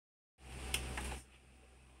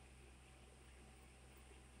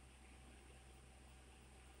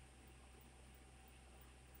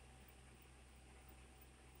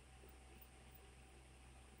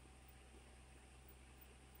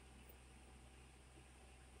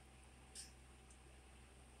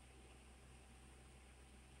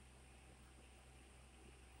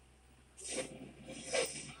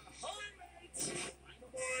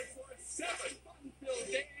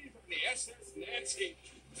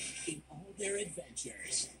In all their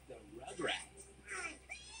adventures, the Rugrats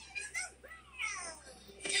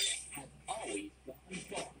have always gone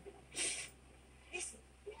far. This is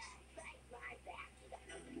right back.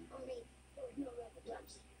 Only there was no rubber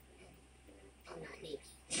gloves. I'm not needed.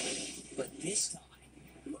 But this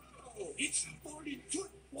time, whoa, it's a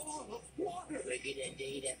 40-foot wall of water. We're gonna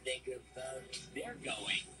need a bigger boat. They're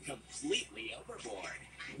going completely overboard.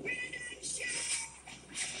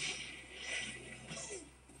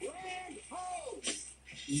 Land ho!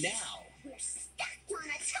 Now, We're stuck on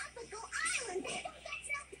a tropical island that has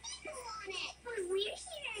no people on it. But we're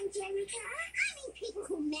here, Angelica. I mean people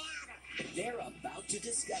who matter. they're about to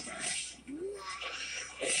discover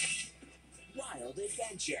wild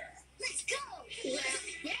adventure, Let's go. Well,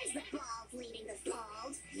 there's the bald leading the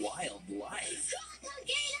bald. wildlife,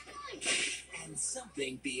 and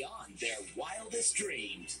something beyond their wildest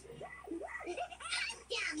dreams.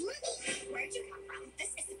 Yeah, Monkey. Where'd you come from? This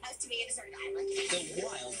is supposed to be a desert island. The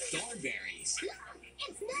wild thornberries, Look,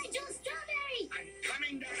 it's Nigel Strawberry. I'm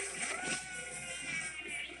coming down.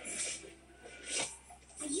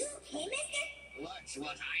 Are you okay, mister? Watch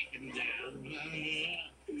what I can do.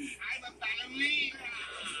 I'm a ballerina.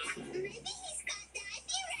 Maybe he's got the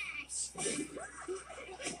rash.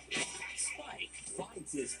 Spike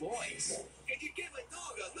finds his voice. Could you give a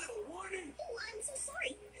dog a little warning? Oh, I'm so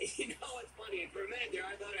sorry. You know, it's funny. For a minute there,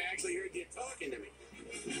 I thought I actually heard you talking to me.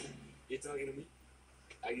 You talking to me?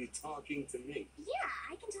 Are you talking to me?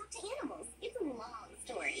 Yeah, I can talk to animals. It's a long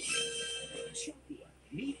story. Chucky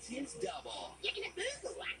meets his double. You're gonna boo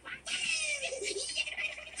whack whack.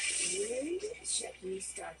 When did Chucky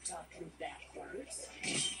start talking backwards?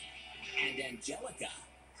 And Angelica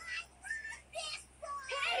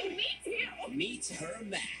Hey, me too. meets her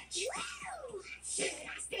match. Woo! Should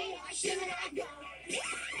I stay or should I go?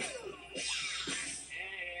 Woo!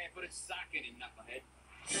 Hey, put a sock in it, knucklehead.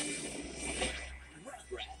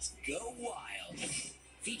 Rugrats Go Wild.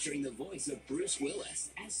 Featuring the voice of Bruce Willis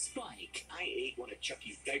as Spike. I ate one of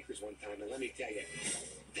Chucky's diapers one time, and let me tell you,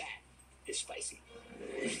 that is spicy.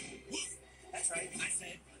 Woof. That's right, I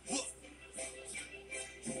said woof.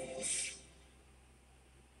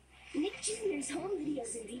 Nick Jr.'s home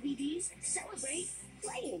videos and DVDs celebrate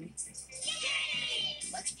playing Yay!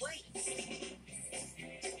 Let's play.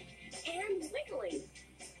 and wiggling.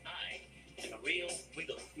 I am a real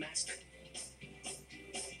wiggle master.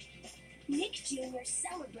 Nick Jr.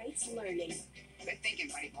 celebrates learning. Good thinking,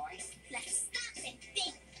 buddy boy. Let's stop and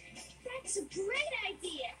think. That's a great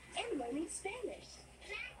idea. And learning Spanish.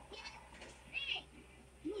 Hey,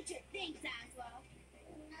 mucho thanks, Oswald.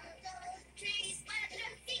 Uno, dos, tres, cuatro,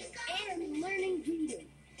 cinco. And learning reading.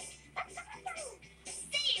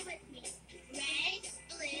 Say it with me. Red,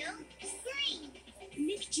 blue, green.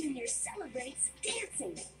 Nick Jr. celebrates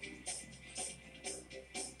dancing.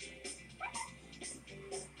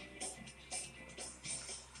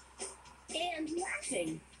 And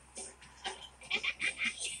laughing.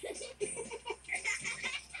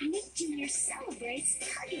 Nick Jr. celebrates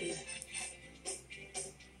hugging.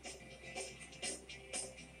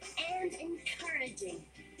 And encouraging.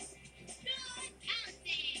 Good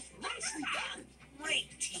counting. Nicely done.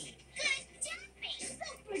 Great team. Good jumping.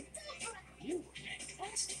 Super duper. You were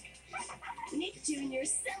fantastic. Nick Jr.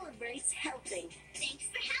 celebrates helping. Thanks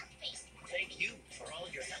for helping. Thank you for all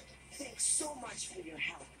your help. Thanks so much for your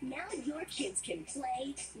help. Now your kids can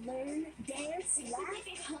play, learn, dance, laugh,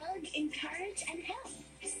 hug, encourage, and help.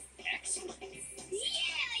 Excellent. Yeah.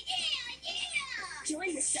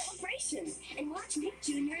 Join the celebration and watch Nick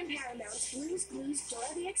Jr. and Paramount's Blues Clues, Dora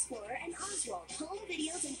the Explorer, and Oswald home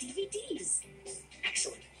videos and DVDs.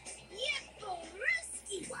 Excellent.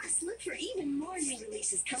 Yipperooski. Plus, look for even more new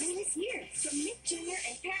releases coming this year from Nick Jr.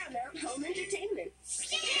 and Paramount Home Entertainment.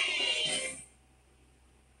 Yay!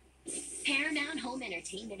 Paramount Home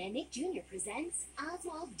Entertainment and Nick Jr. presents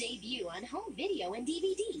Oswald's debut on home video and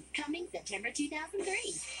DVD, coming September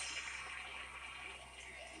 2003.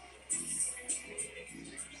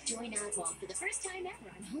 Join Oswald for the first time ever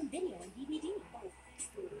on home video and DVD. Oh,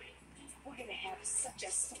 we're gonna have such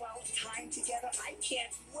a swell time together. I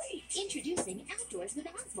can't wait. Introducing Outdoors with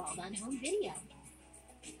Oswald on home video.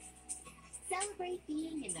 Celebrate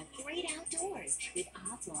being in the great outdoors with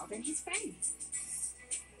Oswald and his friends.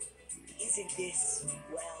 Isn't this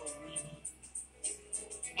well, Winnie?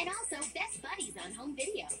 And also Best Buddies on home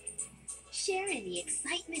video. Sharing the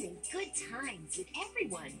excitement and good times with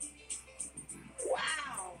everyone.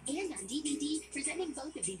 Wow! And on DVD, presenting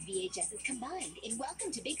both of these VHSs combined in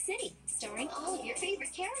Welcome to Big City, starring all of your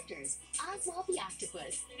favorite characters. Oswald the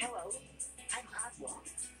Octopus, Hello, I'm Oswald.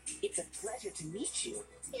 It's a pleasure to meet you.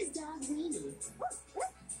 his dog Weenie,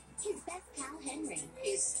 his best pal Henry,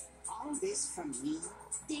 Is all this from me?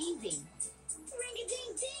 Daisy,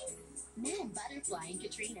 Ring-a-ding-ding. Man Butterfly and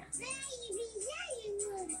Katrina, Baby,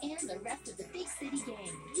 and the rest of the Big City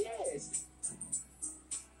gang. Yes.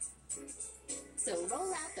 So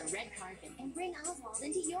roll out the red carpet and bring Oswald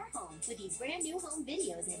into your home with these brand new home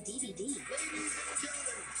videos and DVDs.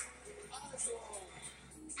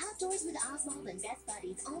 Outdoors with Oswald and Best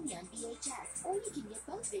Buddies only on VHS, or you can get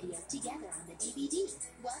both videos together on the DVD.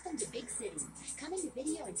 Welcome to Big City, coming to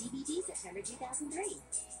video and DVD September 2003.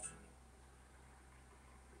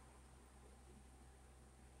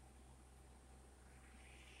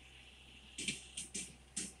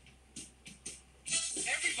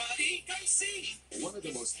 Everybody, come see! One of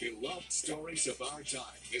the most beloved stories of our time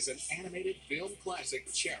is an animated film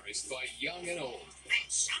classic cherished by young and old.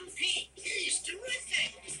 That's some pig. He's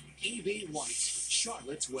terrific. E.B. White's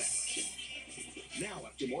Charlotte's Web. Now,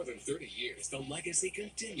 after more than 30 years, the legacy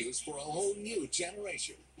continues for a whole new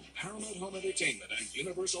generation. Paramount Home Entertainment and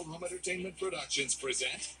Universal Home Entertainment Productions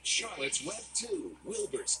present Charlotte's Web 2,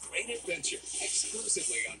 Wilbur's Great Adventure,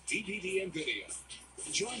 exclusively on DVD and video.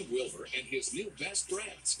 Join Wilbur and his new best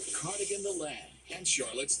friends, Cardigan the Lamb, and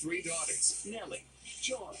Charlotte's 3 daughters, Nellie,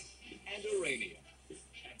 Joy, and Urania.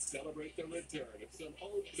 And celebrate the return of some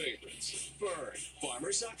old favorites, Fern, Farmer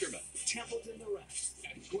Zuckerman, Templeton the Rat,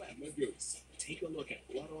 and Gwen the Goose. Take a look at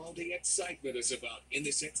what all the excitement is about in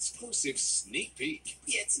this exclusive sneak peek.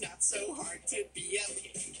 It's not so hard to be a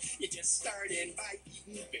pig. You just start in by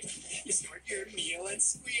eating big. You snort your meal and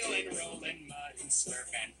squeal and roll in mud and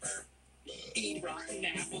slurp and burp. Eat rotten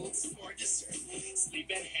apples for dessert. Sleep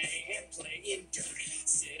in hay and play in dirt.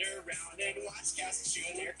 Sit around and watch cows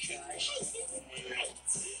chew their cud.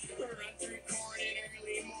 Run through corn in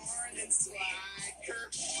early morn and slide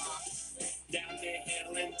kerplop. Down the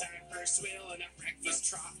hill in time for swill and a breakfast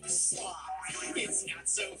trough to slop. It's not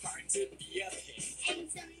so hard to be a pig.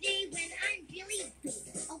 And someday when I'm really big,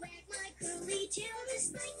 I'll wag my curly tail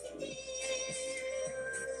just like you do.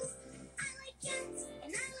 I like cats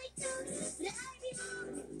and I like dogs, but I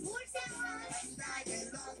belong more sound ride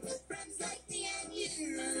along with friends like me and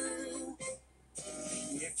you.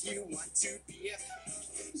 If you want to be a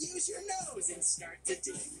pig, use your nose and start to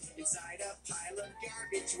dig inside a pile of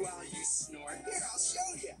garbage while you snort. Here, I'll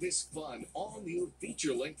show you. This fun, all-new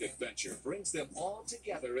feature-length adventure brings them all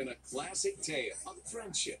together in a classic tale of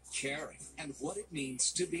friendship, caring, and what it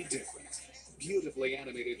means to be different. Beautifully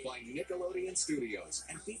animated by Nickelodeon Studios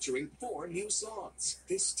and featuring 4 new songs.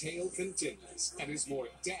 This tale continues and is more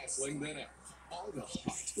dazzling than ever. All the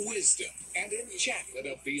heart, wisdom, and enchantment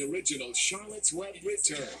of the original Charlotte's Web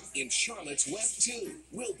return in Charlotte's Web 2,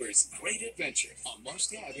 Wilbur's Great Adventure, a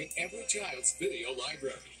must-have in every child's video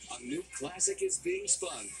library. A new classic is being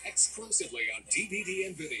spun exclusively on DVD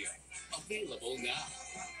and video. Available now.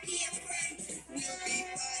 Be a friend, we'll be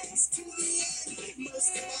friends to the end.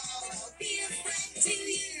 Most of all, I'll be a friend to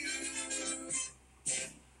you.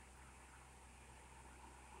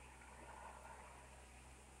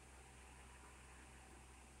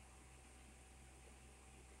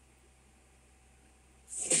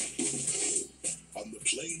 On the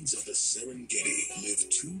plains of the Serengeti live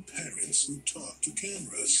 2 parents who talk to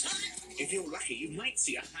cameras. If you're lucky, you might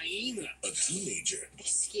see a hyena. A teenager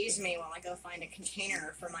Excuse me while I go find a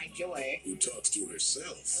container for my joy. who talks to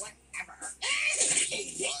herself. Whatever.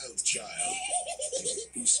 A wild child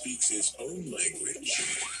who speaks his own language.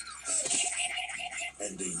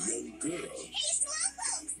 And a young girl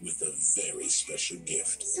with a very special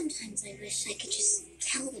gift. Sometimes I wish I could just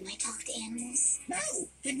tell them I talk to animals. No,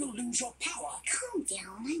 then you'll lose your power. Calm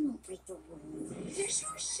down, I won't break the rules. There's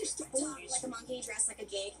your sister. Talk like a monkey, dress like a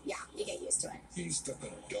gig. Yeah, you get used to it. He's stuck a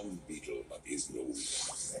dung beetle up his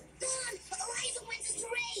nose. Don, Eliza went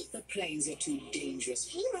astray. The plains are too dangerous.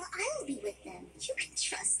 Kayla, I'll be with them. You can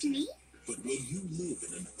trust me. But when you live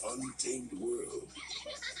in an untamed world,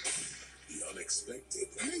 the unexpected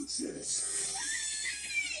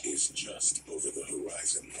is just over the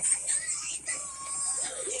horizon.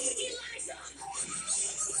 Eliza!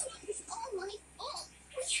 It's all my fault.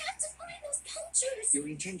 We have to find those poachers. Your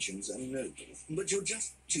intentions are noble, but you're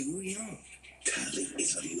just too young. Tally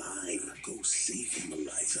is alive. Go save him,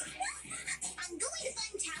 Eliza. I'm going to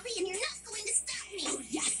find Tally, and you're not going to stop me. Oh,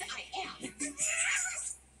 yes, I am.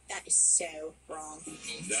 That is so wrong.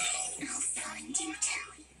 Now, I'll find you,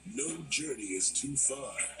 Tally. no journey is too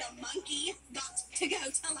far. The monkey got to go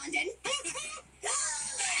to London.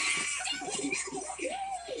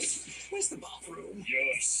 Where's the bathroom?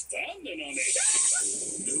 You're standing on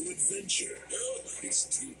it. No adventure is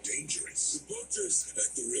too dangerous. The poachers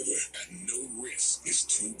at the river, and no risk is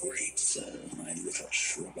too great. So, my little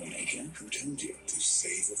troublemaker, who told you to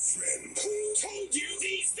save a friend?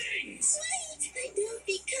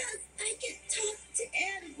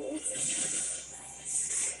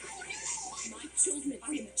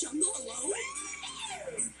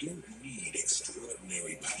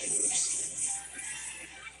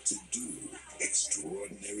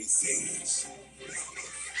 extraordinary things.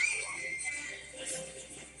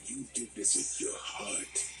 You did this with your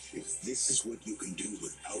heart. If this is what you can do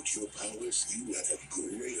without your powers, you have a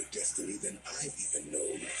greater destiny than I've even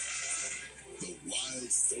known. The Wild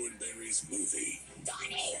Thornberrys movie.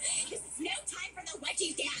 Donnie, this is no time for the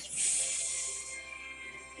wedgie dance.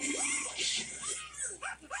 Wow.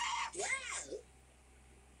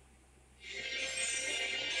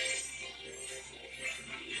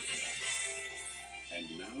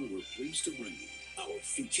 And now we're pleased to bring you our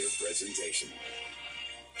feature presentation.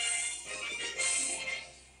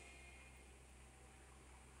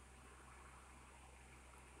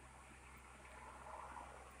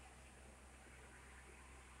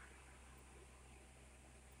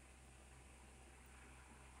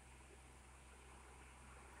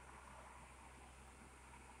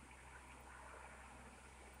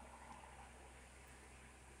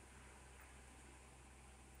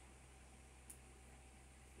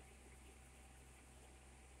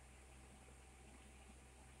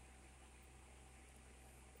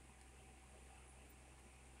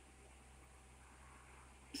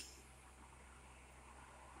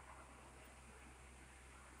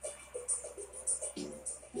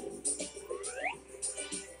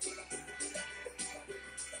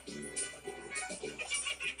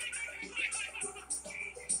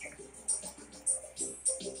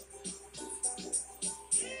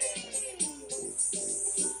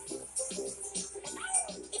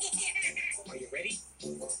 Are you ready?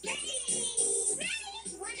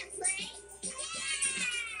 Wanna play?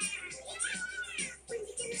 When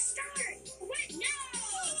you gonna start? What? No!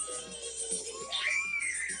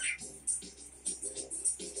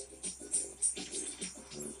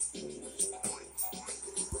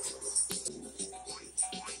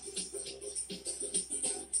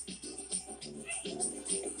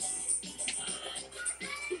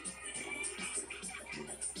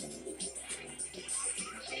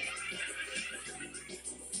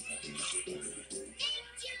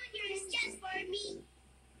 Junior is just for me.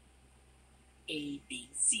 A, B,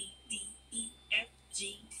 C, D, E, F,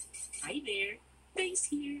 G. Hi there, Face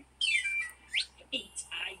here. H,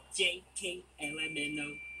 I, J, K, L, M, N,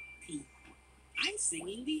 O, P. I'm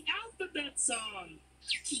singing the alphabet song.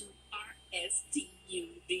 Q, R, S, T, U,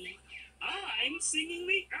 V. I'm singing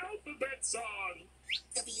the alphabet song.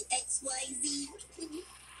 W, X, Y, Z.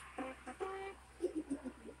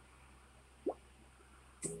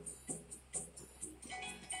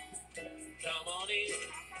 Come on in.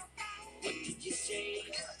 What did you say?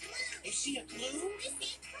 Is she a clue?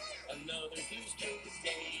 Another Who's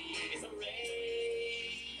Tuesday.